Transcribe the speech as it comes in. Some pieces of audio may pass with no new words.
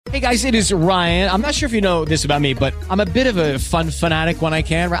Hey guys, it is Ryan. I'm not sure if you know this about me, but I'm a bit of a fun fanatic when I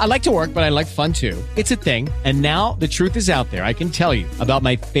can. I like to work, but I like fun too. It's a thing. And now the truth is out there. I can tell you about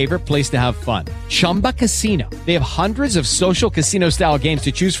my favorite place to have fun. Chumba Casino. They have hundreds of social casino style games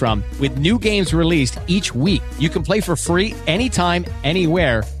to choose from with new games released each week. You can play for free anytime,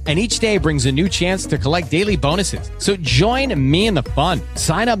 anywhere. And each day brings a new chance to collect daily bonuses. So join me in the fun.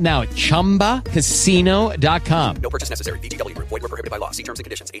 Sign up now at ChumbaCasino.com. No purchase necessary. VGW. Void where prohibited by law. See terms and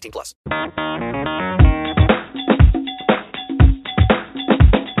conditions. 18+.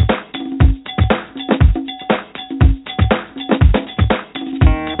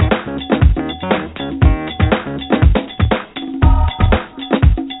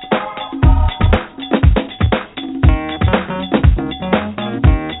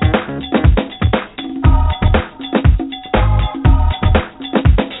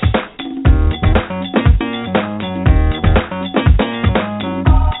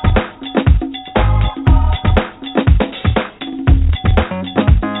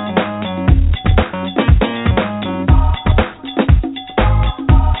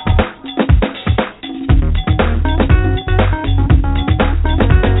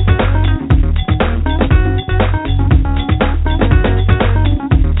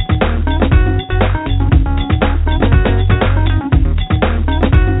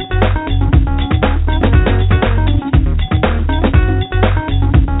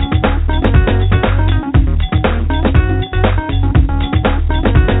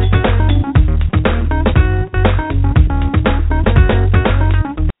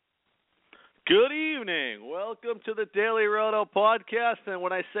 To the Daily Roto podcast, and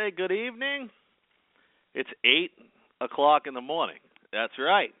when I say good evening, it's 8 o'clock in the morning. That's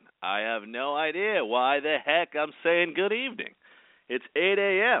right. I have no idea why the heck I'm saying good evening. It's 8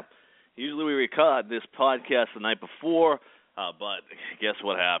 a.m. Usually we record this podcast the night before, but guess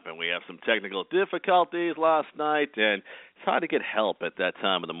what happened? We have some technical difficulties last night, and it's hard to get help at that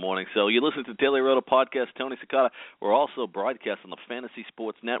time of the morning. So you listen to the Daily Roto podcast, Tony Cincotta. We're also broadcast on the Fantasy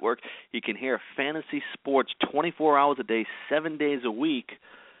Sports Network. You can hear fantasy sports 24 hours a day, 7 days a week,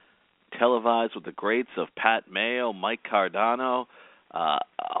 televised with the greats of Pat Mayo, Mike Cardano, a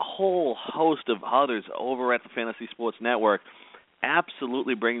whole host of others over at the Fantasy Sports Network,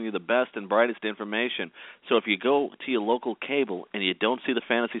 absolutely bringing you the best and brightest information. So if you go to your local cable and you don't see the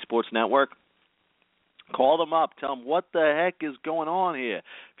Fantasy Sports Network, call them up. Tell them what the heck is going on here.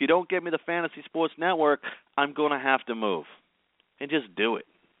 If you don't get me the Fantasy Sports Network, I'm going to have to move. And just do it.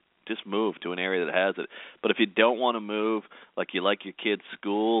 Just move to an area that has it. But if you don't want to move, like you like your kid's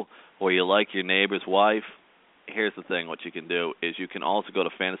school or you like your neighbor's wife, here's the thing. What you can do is you can also go to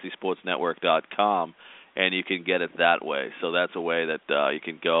fantasysportsnetwork.com and you can get it that way. So that's a way that you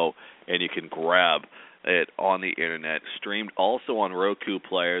can go and you can grab it on the Internet, streamed also on Roku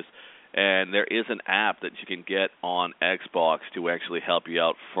players. And there is an app that you can get on Xbox to actually help you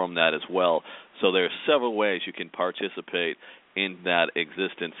out from that as well. So there are several ways you can participate in that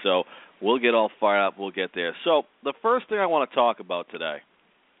existence. So we'll get all fired up. We'll get there. So the first thing I want to talk about today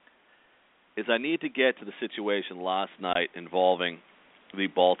is I need to get to the situation last night involving the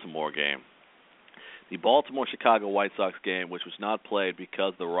Baltimore game. The Baltimore-Chicago White Sox game, which was not played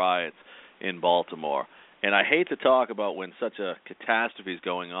because of the riots in Baltimore. And I hate to talk about when such a catastrophe is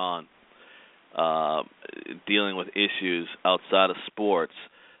going on, dealing with issues outside of sports,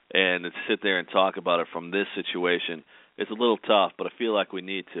 and to sit there and talk about it from this situation. It's a little tough, but I feel like we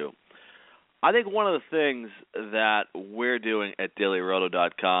need to. I think one of the things that we're doing at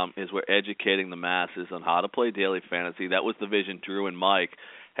dailyroto.com is we're educating the masses on how to play daily fantasy. That was the vision Drew and Mike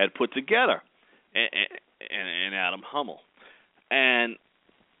had put together, and Adam Hummel. And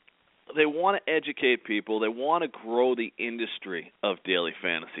they want to educate people. They want to grow the industry of daily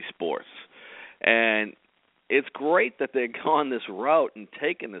fantasy sports. And it's great that they've gone this route and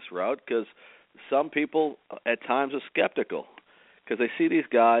taken this route, because some people at times are skeptical because they see these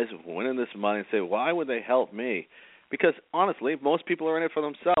guys winning this money and say, why would they help me? Because, honestly, most people are in it for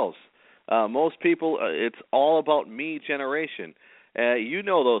themselves. Most people, it's all about me generation. You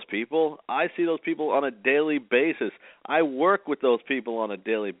know those people. I see those people on a daily basis. I work with those people on a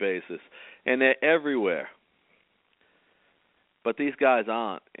daily basis, and they're everywhere. But these guys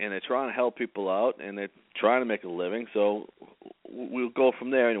aren't, and they're trying to help people out, and they're trying to make a living. So we'll go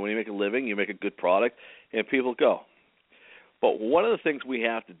from there. And when you make a living, you make a good product, and people go. But one of the things we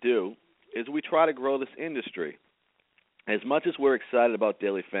have to do is we try to grow this industry. As much as we're excited about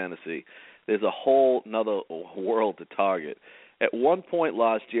daily fantasy, there's a whole another world to target. At one point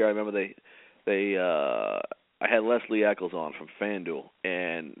last year, I remember I had Leslie Eccles on from FanDuel,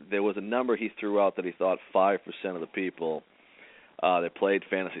 and there was a number he threw out that he thought 5% of the people that played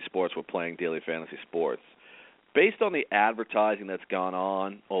fantasy sports were playing daily fantasy sports. Based on the advertising that's gone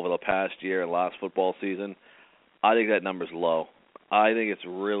on over the past year and last football season, I think that number's low. I think it's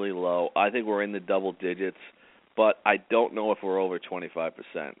really low. I think we're in the double digits, but I don't know if we're over 25%.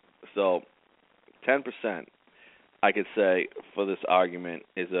 So 10%, I could say, for this argument,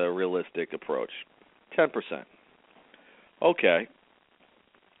 is a realistic approach. 10%. Okay.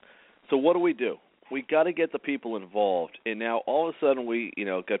 So what do? We got to get the people involved, and now all of a sudden we,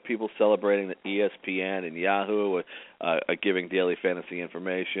 got people celebrating that ESPN and Yahoo are giving daily fantasy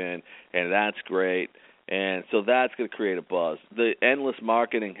information, and that's great. And so that's going to create a buzz. The endless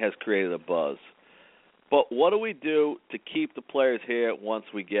marketing has created a buzz. But what do we do to keep the players here once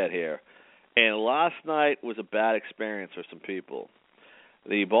we get here? And last night was a bad experience for some people.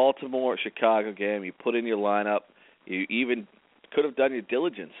 The Baltimore-Chicago game, you put in your lineup, you even could have done your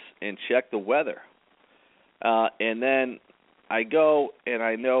diligence and checked the weather. And then I go and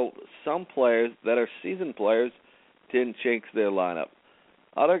I know some players that are seasoned players didn't change their lineup.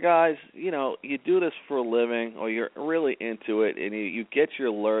 Other guys, you do this for a living or you're really into it and you get your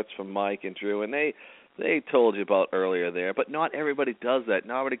alerts from Mike and Drew and they told you about earlier there, but not everybody does that.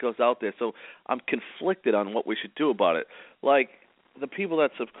 Not everybody goes out there. So I'm conflicted on what we should do about it. Like the people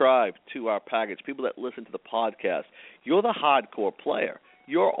that subscribe to our package, people that listen to the podcast, you're the hardcore player.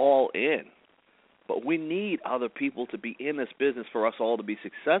 You're all in. But we need other people to be in this business for us all to be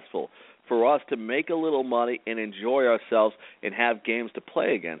successful, for us to make a little money and enjoy ourselves and have games to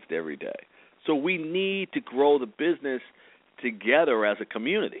play against every day. So we need to grow the business together as a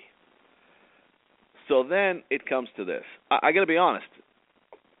community. So then it comes to this. I got to be honest.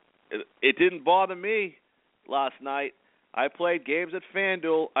 It didn't bother me last night. I played games at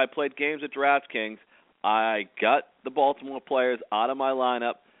FanDuel. I played games at DraftKings. I got the Baltimore players out of my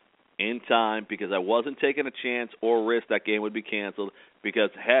lineup in time because I wasn't taking a chance or risk that game would be canceled because,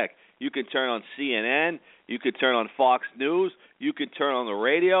 heck, you could turn on CNN, you could turn on Fox News, you could turn on the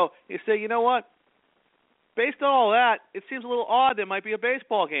radio. You say, you know what? Based on all that, it seems a little odd there might be a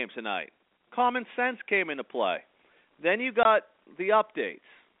baseball game tonight. Common sense came into play. Then you got the updates.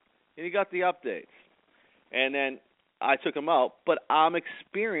 And then I took them out, but I'm an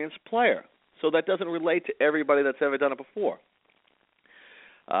experienced player. So that doesn't relate to everybody that's ever done it before.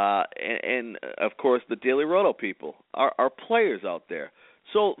 And of course, the Daily Roto people are players out there.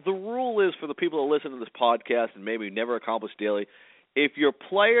 So the rule is for the people that listen to this podcast and maybe never accomplish daily, if your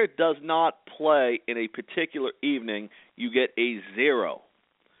player does not play in a particular evening, you get a 0.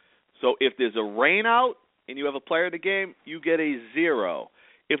 So if there's a rain out and you have a player in the game, you get a 0.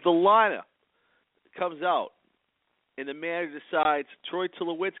 If the lineup comes out and the manager decides Troy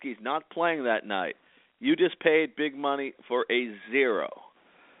Tulowitzki's not playing that night, you just paid big money for a 0.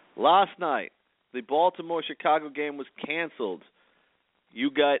 Last night, the Baltimore-Chicago game was canceled. You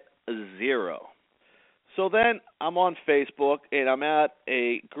got a 0. So then I'm on Facebook, and I'm at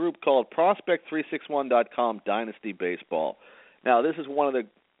a group called Prospect361.com Dynasty Baseball. Now, this is one of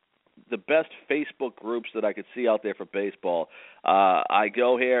the best Facebook groups that I could see out there for baseball. I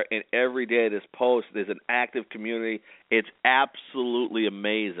go here, and every day this post, there's an active community. It's absolutely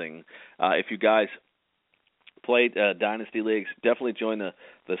amazing. If you guys played Dynasty Leagues, definitely join the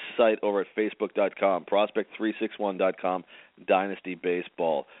site over at Facebook.com, Prospect361.com, Dynasty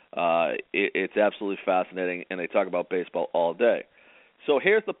Baseball. It's absolutely fascinating, and they talk about baseball all day. So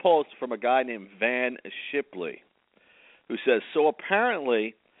here's the post from a guy named Van Shipley, who says, so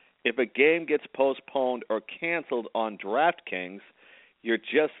apparently if a game gets postponed or canceled on DraftKings, you're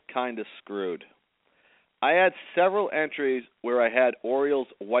just kind of screwed. I had several entries where I had Orioles,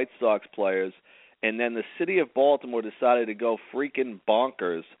 White Sox players, and then the city of Baltimore decided to go freaking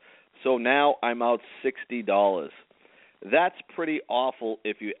bonkers, so now I'm out $60. That's pretty awful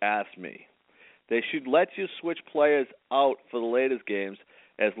if you ask me. They should let you switch players out for the latest games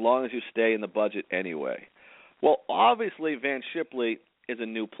as long as you stay in the budget anyway. Well, obviously Van Shipley is a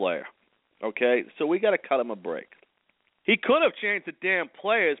new player, okay? So we got to cut him a break. He could have changed the damn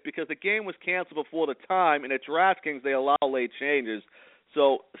players because the game was canceled before the time, and at DraftKings they allow late changes.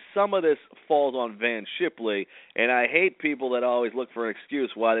 So some of this falls on Van Shipley, and I hate people that always look for an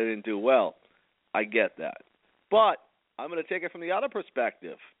excuse why they didn't do well. I get that. But I'm going to take it from the other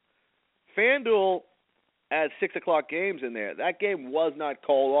perspective. FanDuel had 6 o'clock games in there. That game was not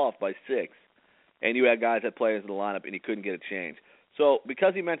called off by 6, and you had guys that players in the lineup, and he couldn't get a change. So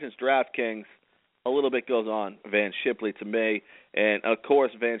because he mentions DraftKings, a little bit goes on Van Shipley to me, and of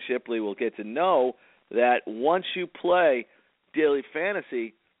course Van Shipley will get to know that once you play daily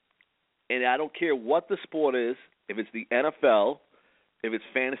fantasy, and I don't care what the sport is, if it's the NFL, if it's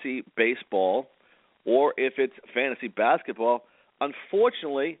fantasy baseball, or if it's fantasy basketball,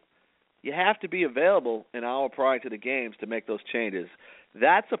 unfortunately, you have to be available an hour prior to the games to make those changes.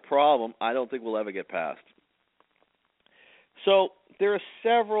 That's a problem I don't think we'll ever get past. So there are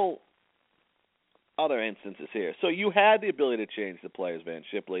several other instances here. So you had the ability to change the players, Van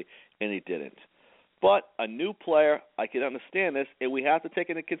Shipley, and he didn't. But a new player, I can understand this, and we have to take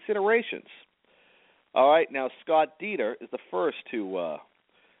into considerations. All right, now Scott Dieter is the first to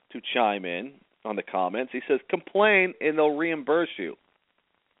chime in on the comments. He says, complain and they'll reimburse you.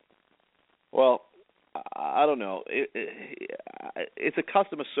 Well, I don't know. It's a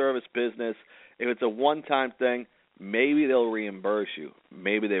customer service business. If it's a one-time thing, maybe they'll reimburse you.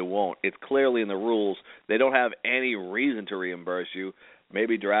 Maybe they won't. It's clearly in the rules. They don't have any reason to reimburse you.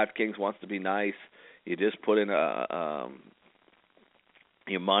 Maybe DraftKings wants to be nice. You just put in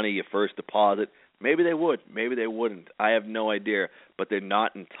your money, your first deposit. Maybe they would. Maybe they wouldn't. I have no idea, but they're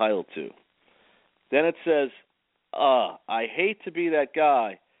not entitled to. Then it says, I hate to be that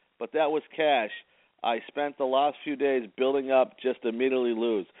guy, but that was cash. I spent the last few days building up just to immediately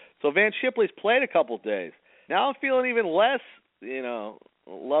lose. So Van Shipley's played a couple days. Now I'm feeling even less,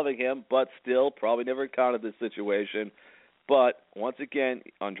 loving him, but still probably never encountered this situation. But once again,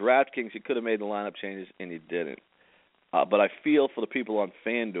 on DraftKings, you could have made the lineup changes, and you didn't. But I feel for the people on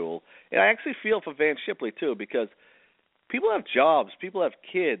FanDuel, and I actually feel for Van Shipley too, because people have jobs, people have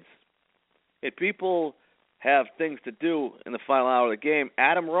kids, and people have things to do in the final hour of the game.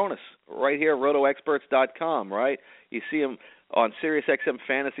 Adam Ronis, right here, RotoExperts.com, right? You see him on SiriusXM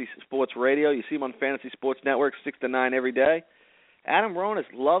Fantasy Sports Radio. You see him on Fantasy Sports Network 6 to 9 every day. Adam Ronis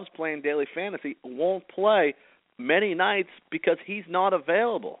loves playing daily fantasy, won't play many nights because he's not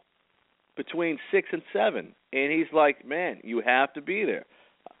available between 6 and 7. And he's like, man, you have to be there.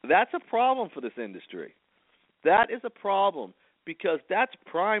 That's a problem for this industry. That is a problem because that's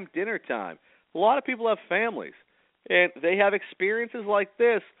prime dinner time. A lot of people have families, and they have experiences like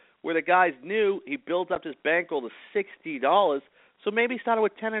this where the guy's new, he builds up his bankroll to $60, so maybe he started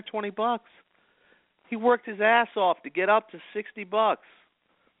with $10 or $20. He worked his ass off to get up to $60.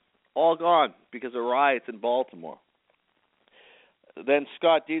 All gone because of riots in Baltimore. Then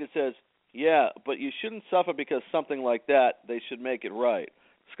Scott Dieter says, yeah, but you shouldn't suffer because something like that. They should make it right.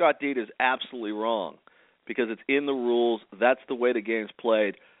 Scott Dieter is absolutely wrong because it's in the rules. That's the way the game's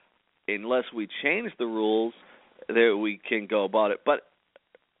played. Unless we change the rules, there we can go about it. But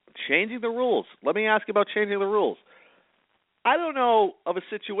changing the rules, let me ask you about changing the rules. I don't know of a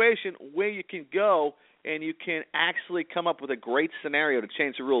situation where you can go and you can actually come up with a great scenario to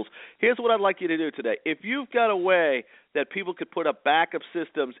change the rules. Here's what I'd like you to do today. If you've got a way that people could put up backup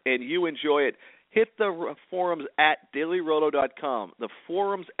systems and you enjoy it, hit the forums at dailyroto.com. The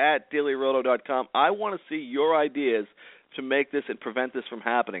forums at dailyroto.com. I want to see your ideas to make this and prevent this from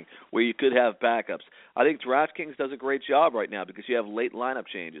happening, where you could have backups. I think DraftKings does a great job right now because you have late lineup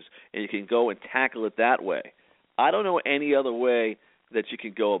changes, and you can go and tackle it that way. I don't know any other way that you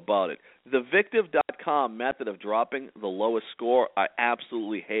can go about it. The Victive.com method of dropping the lowest score, I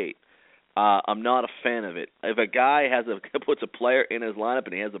absolutely hate. I'm not a fan of it. If a guy puts a player in his lineup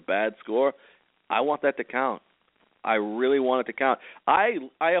and he has a bad score, I want that to count. I really want it to count. I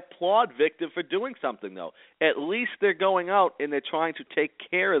applaud Victive for doing something, though. At least they're going out and they're trying to take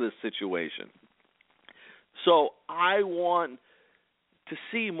care of this situation. So I want to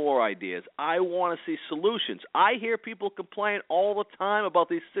see more ideas. I want to see solutions. I hear people complain all the time about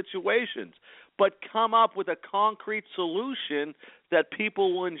these situations, but come up with a concrete solution that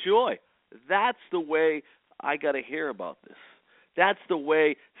people will enjoy. That's the way I got to hear about this. That's the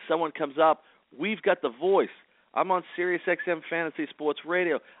way someone comes up. We've got the voice. I'm on SiriusXM Fantasy Sports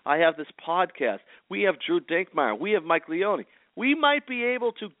Radio. I have this podcast. We have Drew Dinkmeyer. We have Mike Leone. We might be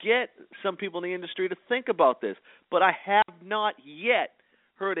able to get some people in the industry to think about this, but I have not yet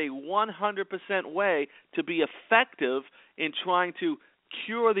heard a 100% way to be effective in trying to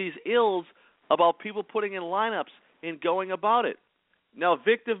cure these ills about people putting in lineups and going about it. Now,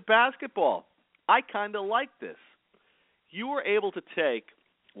 Victive Basketball, I kind of like this. You were able to take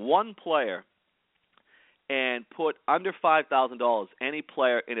one player and put under $5,000, any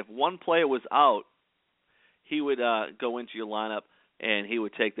player, and if one player was out, he would go into your lineup and he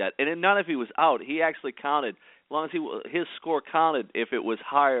would take that. And then none if he was out, he actually counted, as long as his score counted if it was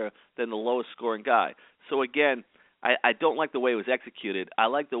higher than the lowest scoring guy. So again, I don't like the way it was executed. I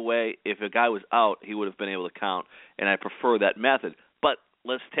like the way if a guy was out, he would have been able to count, and I prefer that method. But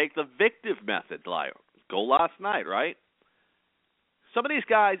let's take the Victive method, Lyle. Go last night, right? Some of these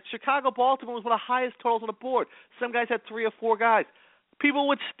guys, Chicago, Baltimore was one of the highest totals on the board. Some guys had 3 or 4 guys. People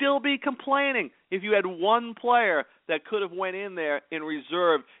would still be complaining if you had one player that could have went in there in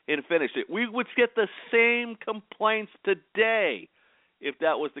reserve and finished it. We would get the same complaints today if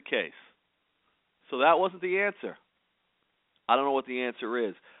that was the case. So that wasn't the answer. I don't know what the answer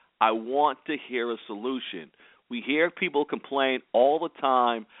is. I want to hear a solution. We hear people complain all the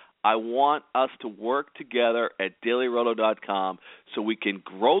time. I want us to work together at dailyroto.com so we can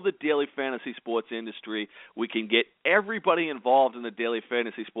grow the daily fantasy sports industry. We can get everybody involved in the daily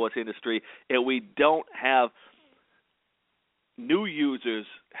fantasy sports industry, and we don't have new users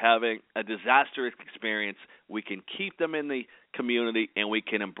having a disastrous experience. We can keep them in the community, and we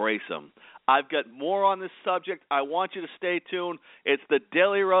can embrace them. I've got more on this subject. I want you to stay tuned. It's the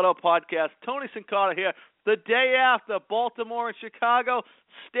Daily Roto Podcast. Tony Cincotta here. The day after Baltimore and Chicago.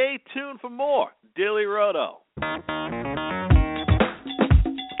 Stay tuned for more Daily Roto.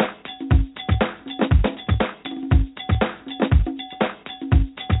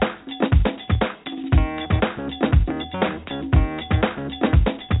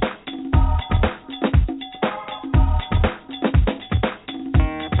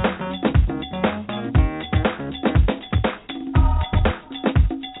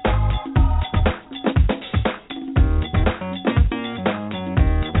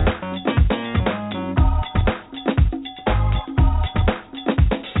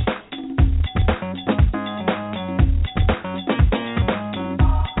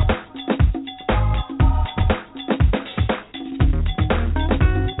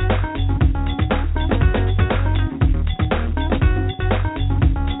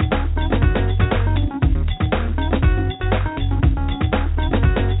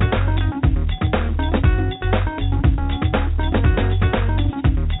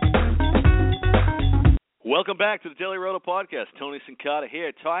 Welcome back to the Daily Roto Podcast. Tony Cincotta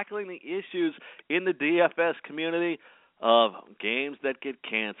here, tackling the issues in the DFS community of games that get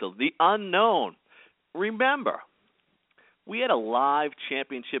canceled. The unknown. Remember, we had a live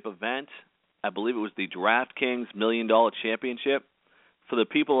championship event. I believe it was the DraftKings $1 Million Championship. For the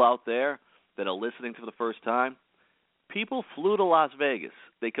people out there that are listening for the first time, people flew to Las Vegas.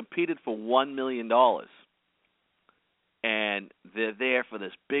 They competed for $1 million. And they're there for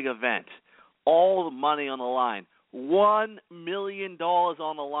this big event. All the money on the line. $1 million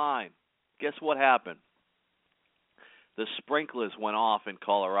on the line. Guess what happened? The sprinklers went off in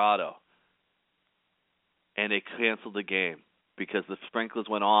Colorado. And they canceled the game because the sprinklers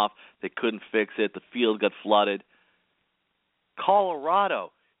went off. They couldn't fix it. The field got flooded.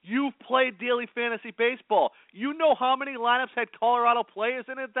 Colorado. You've played daily fantasy baseball. You know how many lineups had Colorado players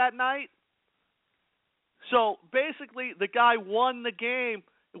in it that night? So basically, the guy won the game.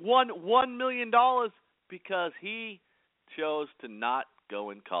 Won $1 million because he chose to not go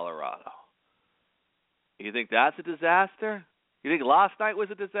in Colorado. You think that's a disaster? You think last night was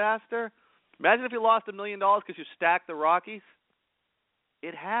a disaster? Imagine if you lost $1 million because you stacked the Rockies.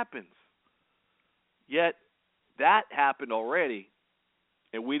 It happens. Yet that happened already,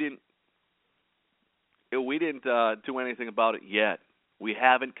 and we didn't do anything about it yet. We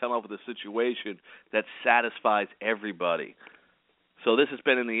haven't come up with a situation that satisfies everybody. So this has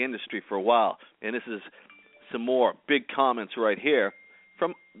been in the industry for a while, and this is some more big comments right here.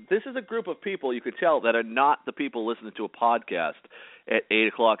 This is a group of people, you could tell, that are not the people listening to a podcast at 8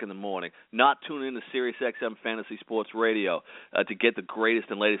 o'clock in the morning, not tuning in to Sirius XM Fantasy Sports Radio to get the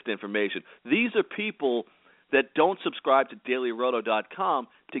greatest and latest information. These are people that don't subscribe to dailyroto.com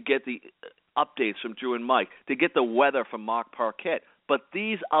to get the updates from Drew and Mike, to get the weather from Mark Parquette. But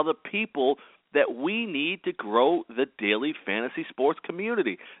these are the people that we need to grow the daily fantasy sports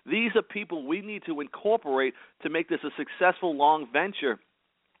community. These are people we need to incorporate to make this a successful long venture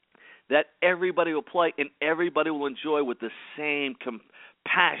that everybody will play and everybody will enjoy with the same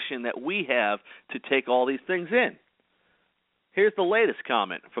passion that we have to take all these things in. Here's the latest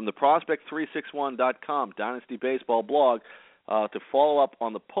comment from the Prospect361.com Dynasty Baseball blog to follow up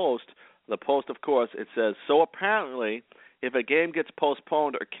on the post. The post, of course, it says, so apparently if a game gets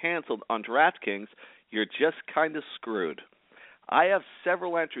postponed or canceled on DraftKings, you're just kind of screwed. I have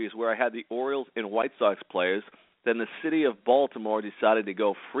several entries where I had the Orioles and White Sox players. Then the city of Baltimore decided to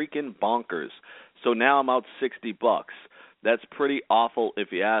go freaking bonkers. So now I'm out $60. That's pretty awful if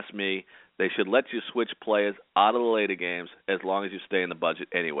you ask me. They should let you switch players out of the later games as long as you stay in the budget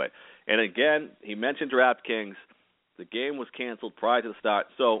anyway. And again, he mentioned DraftKings. The game was canceled prior to the start.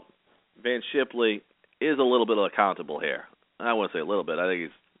 So Van Shipley is a little bit accountable here. I wouldn't say a little bit. I think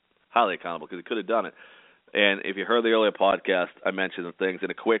he's highly accountable because he could have done it. And if you heard the earlier podcast, I mentioned the things and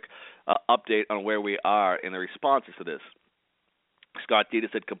a quick update on where we are in the responses to this. Scott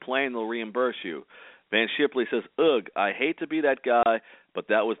Dieter said, complain, they'll reimburse you. Van Shipley says, ugh, I hate to be that guy, but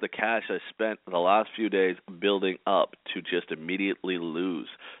that was the cash I spent the last few days building up to just immediately lose.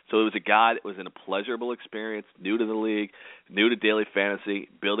 So it was a guy that was in a pleasurable experience, new to the league, new to daily fantasy,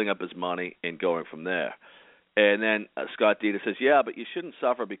 building up his money and going from there. And then Scott Dieter says, yeah, but you shouldn't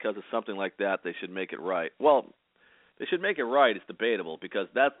suffer because of something like that. They should make it right. Well, they should make it right. It's debatable because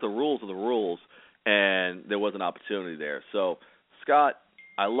that's the rules of the rules, and there was an opportunity there. So, Scott,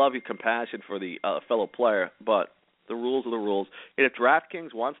 I love your compassion for the fellow player, but the rules are the rules. And if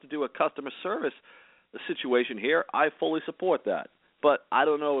DraftKings wants to do a customer service situation here, I fully support that. But I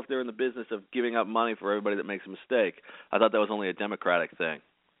don't know if they're in the business of giving up money for everybody that makes a mistake. I thought that was only a Democratic thing.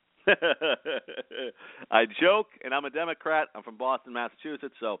 I joke, and I'm a Democrat. I'm from Boston,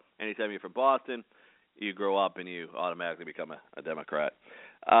 Massachusetts, so anytime you're from Boston, you grow up and you automatically become a Democrat.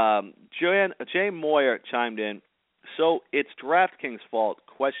 Jay Moyer chimed in, so it's DraftKings' fault, ?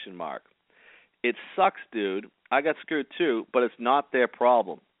 It sucks, dude. I got screwed too, but it's not their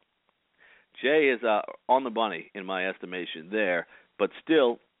problem. Jay is on the money in my estimation there, but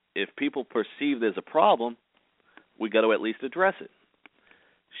still, if people perceive there's a problem, we got to at least address it.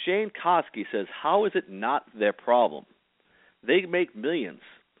 Shane Koski says, how is it not their problem? They make millions.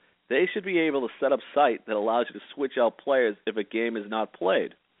 They should be able to set up a site that allows you to switch out players if a game is not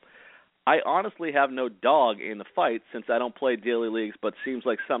played. I honestly have no dog in the fight since I don't play daily leagues, but seems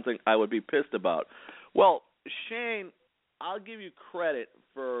like something I would be pissed about. Well, Shane, I'll give you credit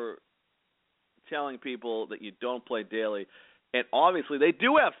for telling people that you don't play daily. And obviously, they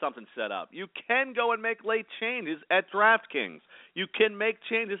do have something set up. You can go and make late changes at DraftKings. You can make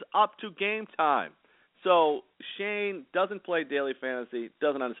changes up to game time. So Shane doesn't play daily fantasy,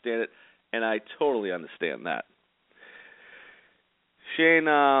 doesn't understand it, and I totally understand that. Shane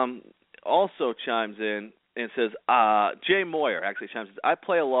also chimes in and says, Jay Moyer actually chimes in, I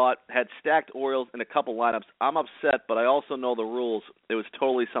play a lot, had stacked Orioles in a couple lineups. I'm upset, but I also know the rules. It was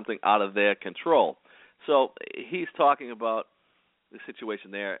totally something out of their control. So he's talking about the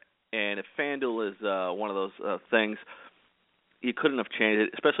situation there, and if FanDuel is one of those things, you couldn't have changed it,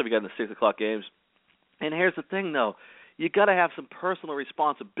 especially if you got in the 6 o'clock games. And here's the thing, though. You got to have some personal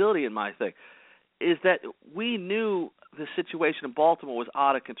responsibility in my thing, is that we knew the situation in Baltimore was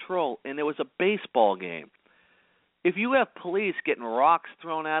out of control, and there was a baseball game. If you have police getting rocks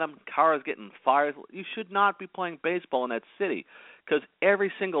thrown at them, cars getting fired, you should not be playing baseball in that city because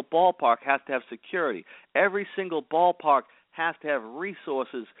every single ballpark has to have security. Every single ballpark has to have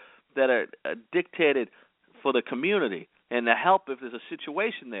resources that are dictated for the community and to help if there's a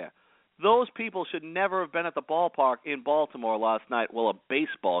situation there. Those people should never have been at the ballpark in Baltimore last night while a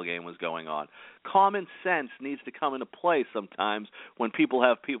baseball game was going on. Common sense needs to come into play sometimes when people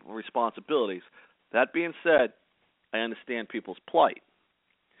have people responsibilities. That being said, I understand people's plight.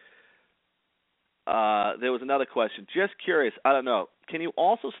 There was another question. Just curious, I don't know, can you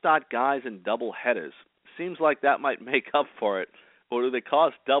also start guys in double headers? Seems like that might make up for it, or do they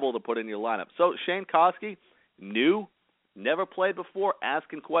cost double to put in your lineup? So Shane Koski, new, never played before,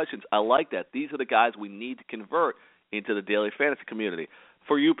 asking questions. I like that. These are the guys we need to convert into the daily fantasy community.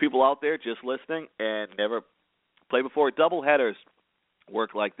 For you people out there just listening and never played before, double headers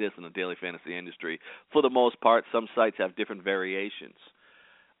work like this in the daily fantasy industry. For the most part, some sites have different variations.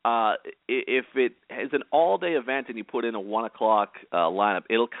 If it is an all-day event and you put in a 1 o'clock lineup,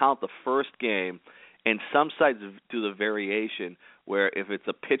 it'll count the first game, and some sites do the variation where if it's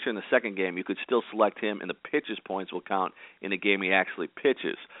a pitcher in the second game, you could still select him, and the pitcher's points will count in the game he actually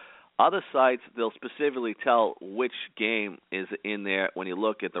pitches. Other sites, they'll specifically tell which game is in there when you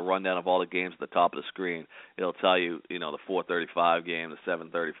look at the rundown of all the games at the top of the screen. It'll tell you, the 4:35 game, the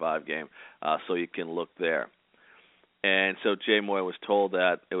 7:35 game, so you can look there. And so Jay Moy was told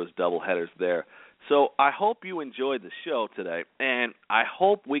that it was double headers there. So I hope you enjoyed the show today, and I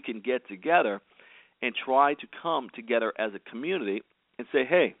hope we can get together and try to come together as a community and say,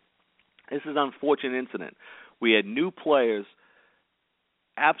 hey, this is an unfortunate incident. We had new players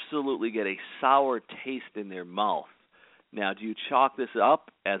absolutely get a sour taste in their mouth. Now, do you chalk this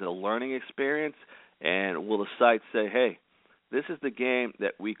up as a learning experience, and will the site say, hey, this is the game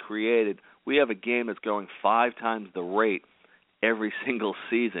that we created. We have a game that's going 5 times the rate every single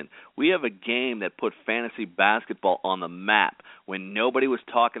season. We have a game that put fantasy basketball on the map. When nobody was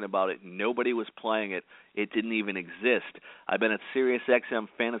talking about it, nobody was playing it, it didn't even exist. I've been at SiriusXM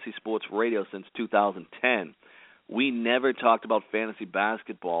Fantasy Sports Radio since 2010. We never talked about fantasy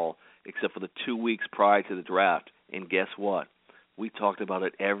basketball except for the 2 weeks prior to the draft. And guess what? We talked about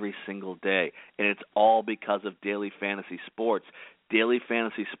it every single day. And it's all because of Daily Fantasy Sports. Daily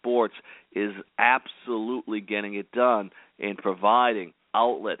Fantasy Sports is absolutely getting it done and providing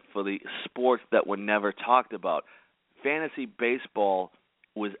outlet for the sports that were never talked about. Fantasy baseball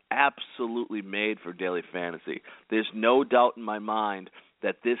was absolutely made for daily fantasy. There's no doubt in my mind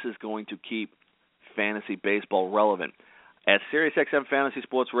that this is going to keep fantasy baseball relevant. At SiriusXM Fantasy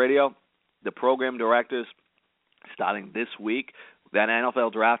Sports Radio, the program directors, starting this week, that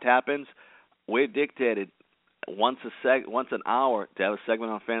NFL draft happens, we're dictated once an hour to have a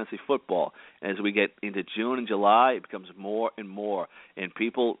segment on fantasy football. And as we get into June and July, it becomes more and more. And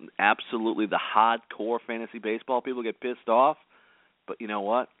people, absolutely, the hardcore fantasy baseball people get pissed off. But you know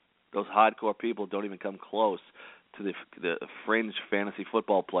what? Those hardcore people don't even come close to the fringe fantasy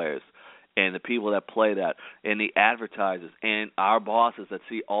football players and the people that play that and the advertisers and our bosses that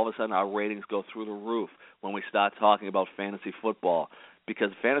see all of a sudden our ratings go through the roof when we start talking about fantasy football.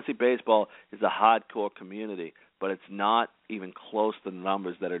 Because fantasy baseball is a hardcore community, but it's not even close to the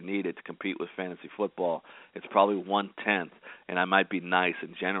numbers that are needed to compete with fantasy football. It's probably 1/10, and I might be nice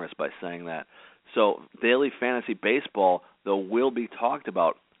and generous by saying that. So daily fantasy baseball, though, will be talked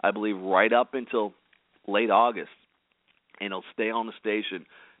about, I believe, right up until late August, and it'll stay on the station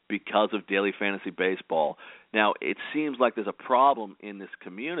because of daily fantasy baseball. Now, it seems like there's a problem in this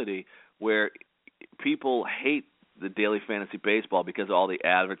community where people hate the daily fantasy baseball because of all the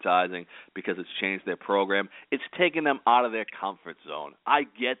advertising, because it's changed their program. It's taken them out of their comfort zone. I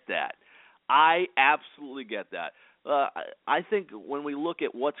get that. I absolutely get that. I think when we look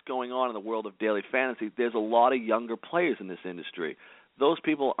at what's going on in the world of daily fantasy, there's a lot of younger players in this industry. Those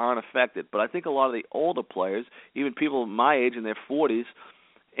people aren't affected. But I think a lot of the older players, even people my age in their 40s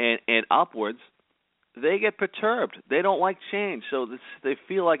and upwards, they get perturbed. They don't like change. So they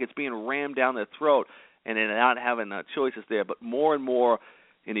feel like it's being rammed down their throat and they're not having choices there. But more and more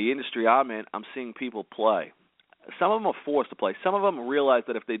in the industry I'm in, I'm seeing people play. Some of them are forced to play. Some of them realize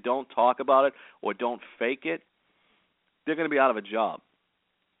that if they don't talk about it or don't fake it, they're going to be out of a job.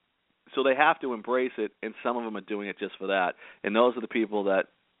 So they have to embrace it, and some of them are doing it just for that. And those are the people that,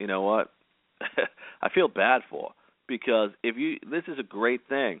 you know what, I feel bad for. Because this is a great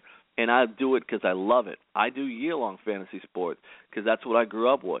thing, and I do it because I love it. I do year-long fantasy sports because that's what I grew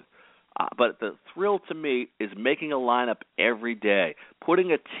up with. But the thrill to me is making a lineup every day,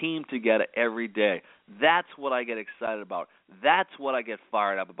 putting a team together every day. That's what I get excited about. That's what I get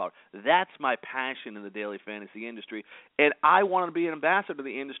fired up about. That's my passion in the daily fantasy industry. And I want to be an ambassador to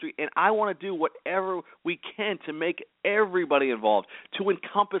the industry, and I want to do whatever we can to make everybody involved, to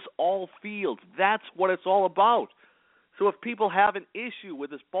encompass all fields. That's what it's all about. So if people have an issue with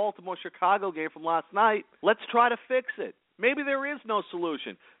this Baltimore-Chicago game from last night, let's try to fix it. Maybe there is no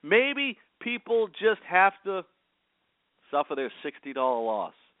solution. Maybe people just have to suffer their $60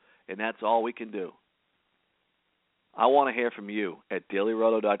 loss, and that's all we can do. I want to hear from you at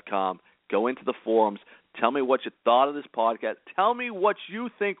dailyroto.com. Go into the forums. Tell me what you thought of this podcast. Tell me what you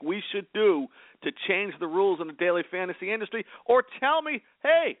think we should do to change the rules in the daily fantasy industry, or tell me,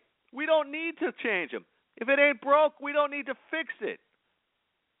 hey, we don't need to change them. If it ain't broke, we don't need to fix it.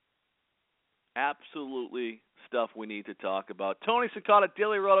 Absolutely stuff we need to talk about. Tony Cincotta,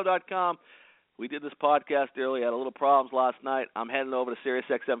 dailyroto.com. We did this podcast earlier. Had a little problems last night. I'm heading over to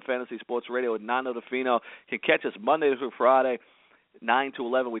SiriusXM Fantasy Sports Radio with Nando DeFino. You can catch us Monday through Friday, 9 to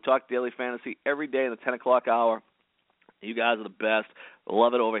 11. We talk daily fantasy every day in the 10 o'clock hour. You guys are the best.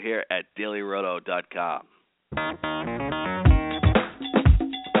 Love it over here at dailyroto.com.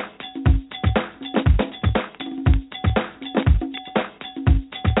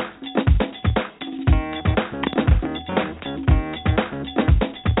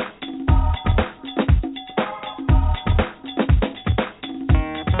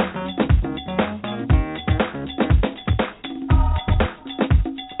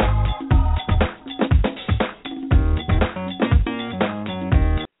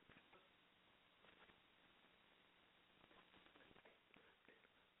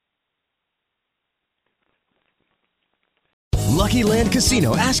 Lucky Land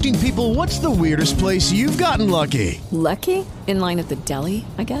Casino, asking people, what's the weirdest place you've gotten lucky? Lucky? In line at the deli,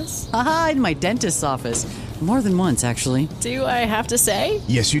 I guess? Aha, in my dentist's office. More than once, actually. Do I have to say?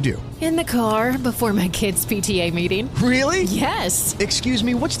 Yes, you do. In the car before my kids' PTA meeting. Really? Yes. Excuse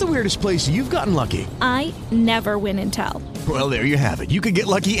me, what's the weirdest place you've gotten lucky? I never win and tell. Well, there you have it. You can get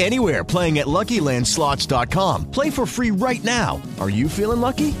lucky anywhere, playing at LuckyLandSlots.com. Play for free right now. Are you feeling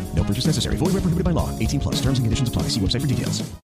lucky? No purchase necessary. Void where prohibited by law. 18+. Terms and conditions apply. See website for details.